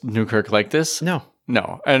Chris Newkirk like this? No.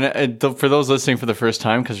 No. And for those listening for the first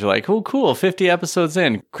time, because you're like, oh, cool, 50 episodes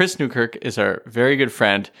in. Chris Newkirk is our very good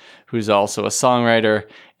friend who's also a songwriter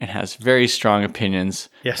and has very strong opinions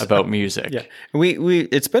Yes. about music. Yeah, we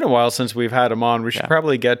it's been a while since we've had him on. We should Yeah.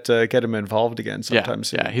 probably get him involved again Yeah, sometime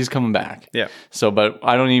soon. yeah, he's coming back. Yeah. So, but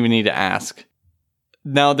I don't even need to ask.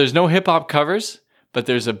 Now, there's no hip hop covers, but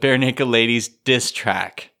there's a Bare Naked Ladies diss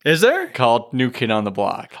track Is there? called New Kid on the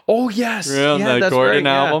Block. Oh yes, Remember yeah, the that's Gordon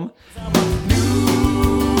right, yeah. album?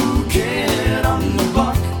 New kid on the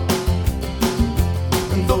block.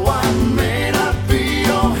 And though I may not be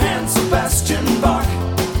Johann Sebastian Bach,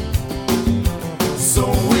 so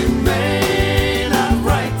we may not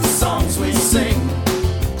write the songs we sing.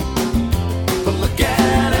 But look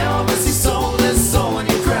at Elvis, he sold his soul and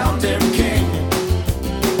you crowned him king.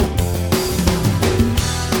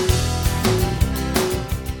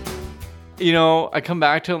 You know, I come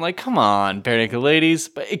back to it, I'm like, come on, Bare Naked Ladies.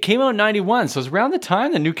 But it came out in 91, so it's around the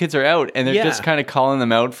time the New Kids are out, and they're Yeah. just kind of calling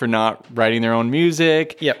them out for not writing their own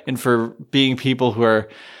music Yep. and for being people who are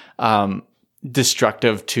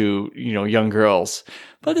destructive to, you know, young girls.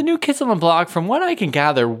 But the New Kids on the Block, from what I can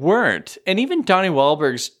gather, weren't. And even Donnie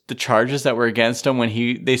Wahlberg's, the charges that were against him when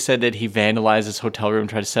they said that he vandalized his hotel room,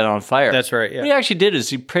 tried to set it on fire. That's right, yeah. What he actually did is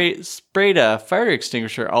he sprayed a fire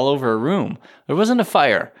extinguisher all over a room. There wasn't a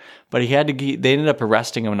fire, but they ended up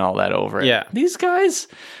arresting him and all that over it. Yeah. These guys,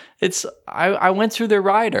 I went through their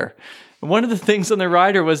rider. One of the things on their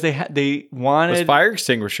rider was they wanted Those fire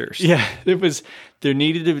extinguishers. yeah, they didn't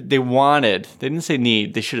say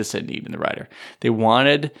need, they should have said need in the rider. They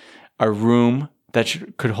wanted a room that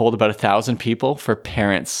could hold about 1,000 people for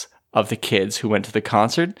parents of the kids who went to the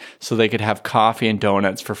concert so they could have coffee and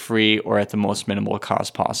donuts for free or at the most minimal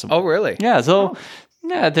cost possible. Oh really? Yeah, so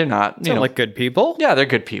yeah, they're not, you Sound know, like good people. yeah, they're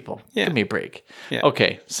good people. Yeah. Give me a break. Yeah.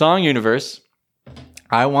 Okay, Song Universe.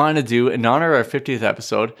 I want to do, in honor of our 50th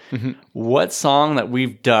episode, Mm-hmm. what song that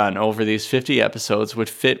we've done over these 50 episodes would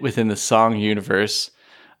fit within the song universe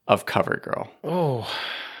of CoverGirl? Oh.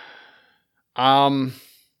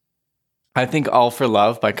 I think All for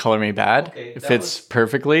Love by Color Me Bad fits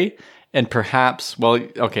perfectly. And perhaps, well,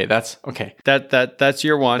 okay, that's That's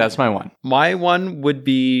your one. my one. My one would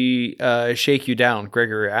be Shake You Down,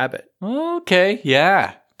 Gregory Abbott. Okay,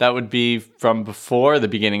 yeah. That would be from before the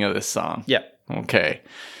beginning of this song. Yeah. Okay.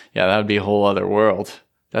 Yeah, that would be a whole other world.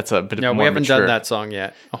 That's a bit No, more we haven't mature. done that song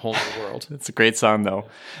yet. A Whole New World. It's a great song, though.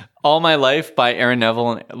 All My Life by Aaron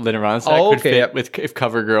Neville and Linda Ronstadt Oh, could okay, fit yep. with if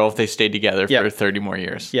CoverGirl if they stayed together Yep. for 30 more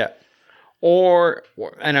years. Yeah.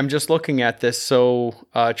 And I'm just looking at this. So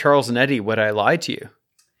Charles and Eddie, Would I Lie to You?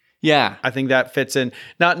 Yeah. I think that fits in,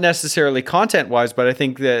 not necessarily content wise, but I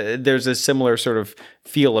think that there's a similar sort of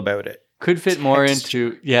feel about it. Could fit more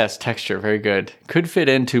into, yes, texture. Very good. Could fit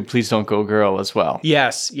into Please Don't Go Girl as well.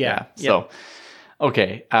 Yes. Yeah. So,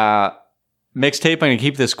 okay. Mixtape, I'm going to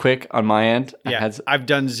keep this quick on my end. Yeah. I've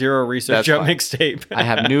done zero research That's on fine. mixtape. I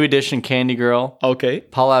have New Edition Candy Girl, Okay.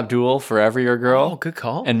 Paul Abdul Forever Your Girl, Oh, good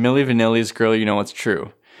call. and Milli Vanilli's Girl You Know It's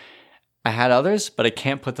True. I had others, but I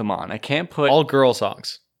can't put them on. I can't put All girl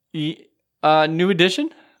songs. New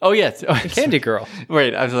Edition. Oh yes, Candy Girl.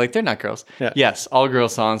 Wait, I was like, they're not girls. Yeah. Yes, all girl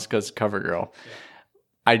songs because CoverGirl.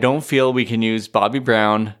 I don't feel we can use Bobby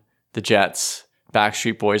Brown, the Jets,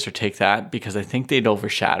 Backstreet Boys, or Take That because I think they'd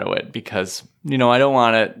overshadow it. Because I don't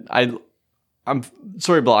want to. I'm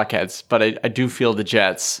sorry, blockheads, but I do feel the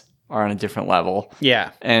Jets are on a different level. Yeah.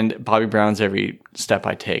 And Bobby Brown's every step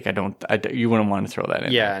I take. You wouldn't want to throw that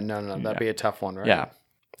in. Yeah. No, that'd be a tough one, right? Yeah.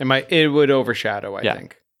 It would overshadow, I Yeah.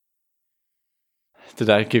 think. Did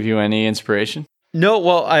that give you any inspiration? No,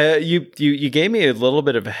 well, you gave me a little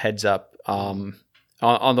bit of a heads up on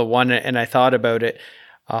the one, and I thought about it.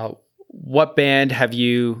 What band have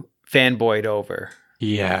you fanboyed over?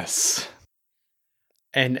 Yes.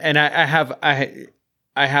 And I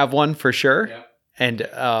have one for sure, and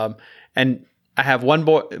I have one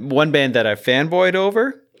band that I fanboyed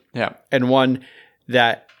over, Yeah. and one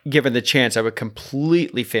that, given the chance, I would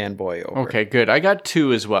completely fanboy over. Okay, good. I got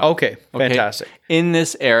two as well. Okay, fantastic. In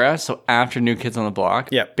this era, so after New Kids on the Block,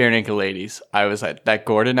 Yep. Bare Naked Ladies, I was like, that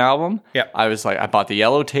Gordon album, Yep. I was like, I bought the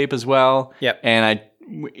yellow tape as well. Yep. And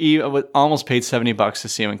I almost paid $70 to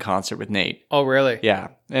see him in concert with Nate. Oh, really? Yeah.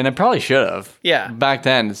 And I probably should have. Yeah. Back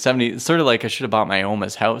then, 70, it's sort of like I should have bought my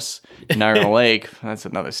Oma's house in Niagara Lake. That's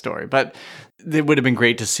another story. But it would have been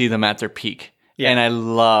great to see them at their peak. Yeah. And I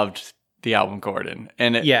loved the album Gordon.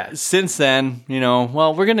 And Yeah. since then,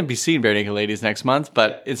 well, we're going to be seeing Bare Naked Ladies next month,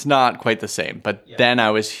 but it's not quite the same. But then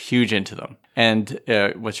I was huge into them. And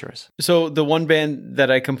what's yours? So the one band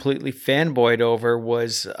that I completely fanboyed over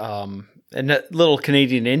was a little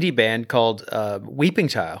Canadian indie band called Weeping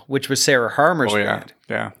Child, which was Sarah Harmer's Oh yeah, band.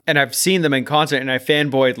 yeah. And I've seen them in concert, and I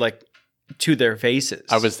fanboyed like to their faces.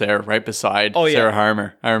 I was there right beside Oh, yeah. Sarah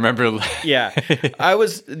Harmer. I remember. yeah, I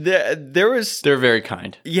was there was They're very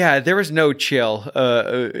kind. there was no chill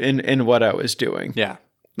in what I was doing. Yeah.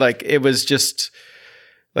 Like it was just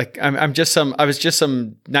like I was just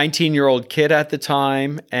some 19-year-old kid at the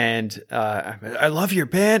time, and I love your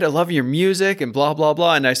band, I love your music, and blah blah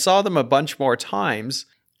blah. And I saw them a bunch more times,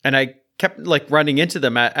 and I kept like running into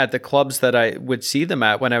them at the clubs that I would see them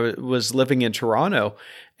at when I was living in Toronto,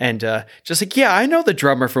 and just like, yeah, I know the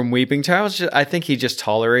drummer from Weeping Child. I think he just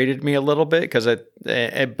tolerated me a little bit because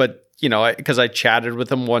I chatted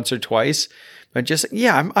with him once or twice. But just,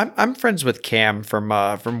 yeah, I'm friends with Cam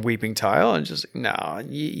from Weeping Child, and just, no,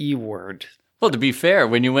 you weren't. Well, to be fair,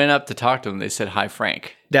 when you went up to talk to them, they said, "Hi,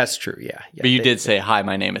 Frank." That's true, yeah. But you did say, "Hi,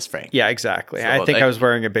 my name is Frank." Yeah, exactly. So, I think like- I was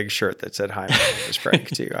wearing a big shirt that said, "Hi, my name is Frank,"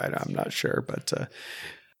 too. I'm not sure, but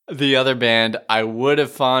The other band I would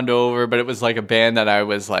have fawned over, but it was like a band that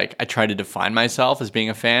I tried to define myself as being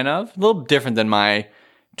a fan of. A little different than my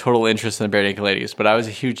total interest in the Bare Naked Ladies, but I was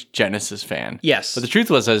a huge Genesis fan. Yes. But the truth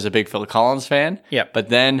was I was a big Phil Collins fan. Yep. But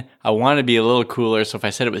then I wanted to be a little cooler, so if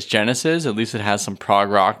I said it was Genesis, at least it has some prog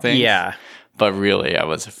rock things. yeah. But really, I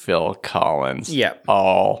was a Phil Collins. Yep.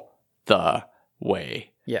 All the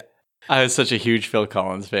way. Yeah. I was such a huge Phil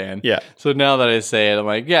Collins fan. Yeah. So now that I say it, I'm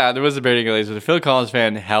like, yeah, there was a Bare Naked Ladies, but the Phil Collins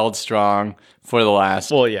fan held strong for the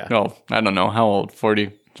last, Well, yeah. no, I don't know, how old?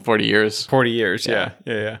 40 years? 40 years, yeah.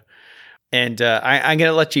 And I'm going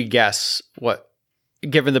to let you guess what,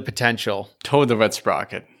 given the potential. Toad the Red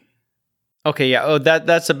Sprocket. Okay, yeah. Oh,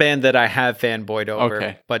 that's a band that I have fanboyed over.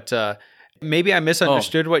 Okay. But maybe I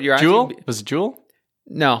misunderstood what you're Jewel? asking. Was it Jewel?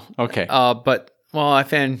 No. Okay. But well, I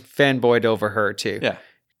fanboyed over her too. Yeah.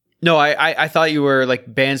 No, I thought you were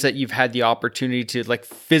like bands that you've had the opportunity to like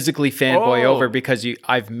physically fanboy Oh. over because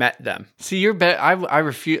I've met them. See, you're I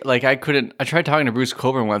refuse, like I tried talking to Bruce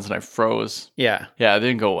Coburn once and I froze. Yeah. Yeah, it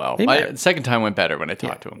didn't go well. They met- The second time went better when I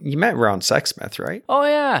talked to him. You met Ron Sexsmith, right? Oh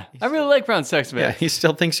yeah, I really like Brown Sexsmith. Yeah. He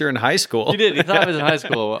still thinks you're in high school. He did. He thought I was in high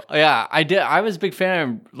school. Yeah, I did. I was a big fan of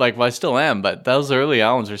him. Like, well, I still am, but those early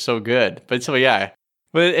albums are so good. But so, yeah.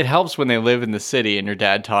 But it helps when they live in the city and your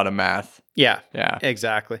dad taught him math. Yeah. Yeah.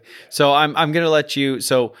 Exactly. So I'm going to let you.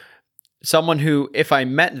 So someone who, if I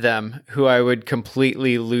met them, who I would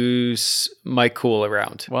completely lose my cool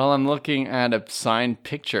around. Well, I'm looking at a signed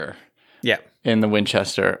picture Yeah. in the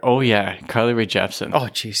Winchester. Oh, yeah. Carly Rae Jepsen. Oh,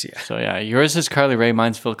 geez. Yeah. So, yeah. Yours is Carly Rae.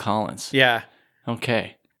 Mine's Phil Collins. Yeah.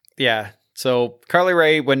 Okay. Yeah. So Carly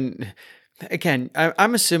Rae, again,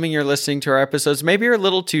 I'm assuming you're listening to our episodes. Maybe you're a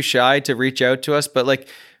little too shy to reach out to us, but like,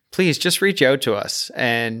 please just reach out to us,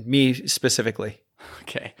 and me specifically.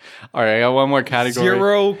 Okay. All right. I got one more category.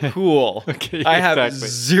 Zero cool. Okay, I have exactly.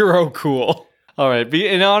 zero cool. All right.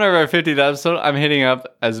 In honor of our 50th episode, I'm hitting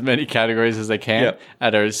up as many categories as I can Yep.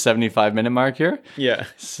 at our 75-minute mark here. Yeah.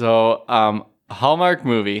 So, Hallmark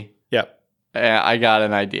movie. Yep. I got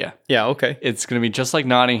an idea. Yeah. Okay. It's going to be just like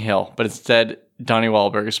Notting Hill, but instead, Donnie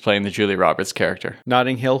Wahlberg is playing the Julie Roberts character.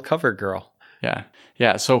 Notting Hill cover girl. Yeah.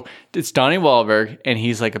 Yeah. So it's Donnie Wahlberg, and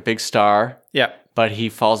he's like a big star, Yeah. but he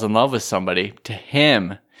falls in love with somebody. To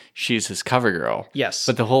him, she's his cover girl. Yes.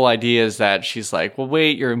 But the whole idea is that she's like, well,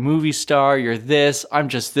 wait, you're a movie star. You're this. I'm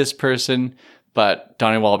just this person. But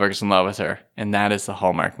Donnie Wahlberg's in love with her. And that is the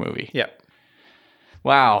Hallmark movie. Yeah.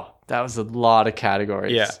 Wow. That was a lot of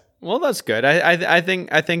categories. Yeah. Well, that's good. I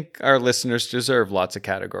think our listeners deserve lots of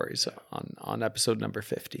categories on episode number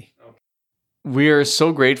 50. We are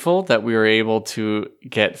so grateful that we were able to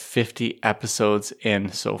get 50 episodes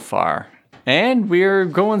in so far. And we're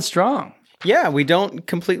going strong. Yeah, we don't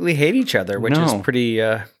completely hate each other, which is No.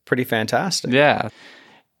 pretty fantastic. Yeah.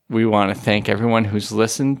 We want to thank everyone who's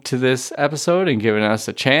listened to this episode and given us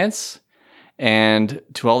a chance. And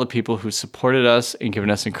to all the people who supported us and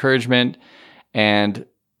given us encouragement. And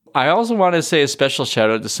I also want to say a special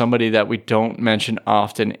shout out to somebody that we don't mention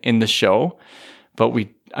often in the show, but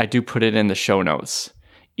I do put it in the show notes.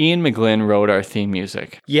 Ian McGlynn wrote our theme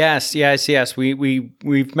music. Yes.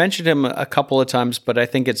 We've mentioned him a couple of times, but I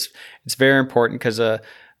think it's very important because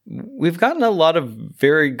we've gotten a lot of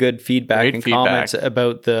very good feedback Great and feedback. comments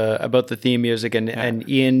about the theme music, and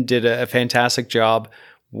Ian did a fantastic job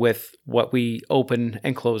with what we open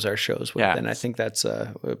and close our shows with. Yeah. And I think that's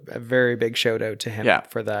a very big shout out to him Yeah.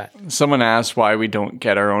 for that. Someone asked why we don't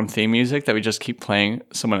get our own theme music, that we just keep playing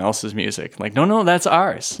someone else's music. Like, no, that's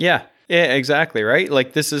ours. Yeah, exactly. Right.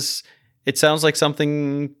 Like it sounds like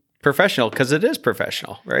something professional because it is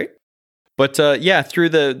professional. Right. But yeah, through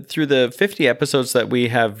the 50 episodes that we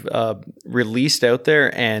have released out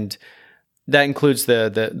there, and That includes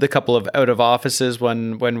the couple of out of offices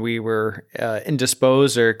when we were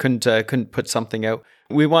indisposed or couldn't put something out.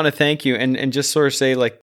 We want to thank you and just sort of say,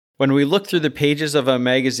 like, when we look through the pages of a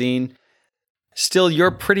magazine, still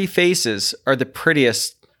your pretty faces are the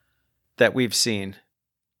prettiest that we've seen.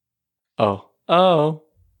 Oh.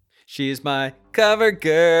 She's my cover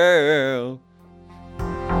girl.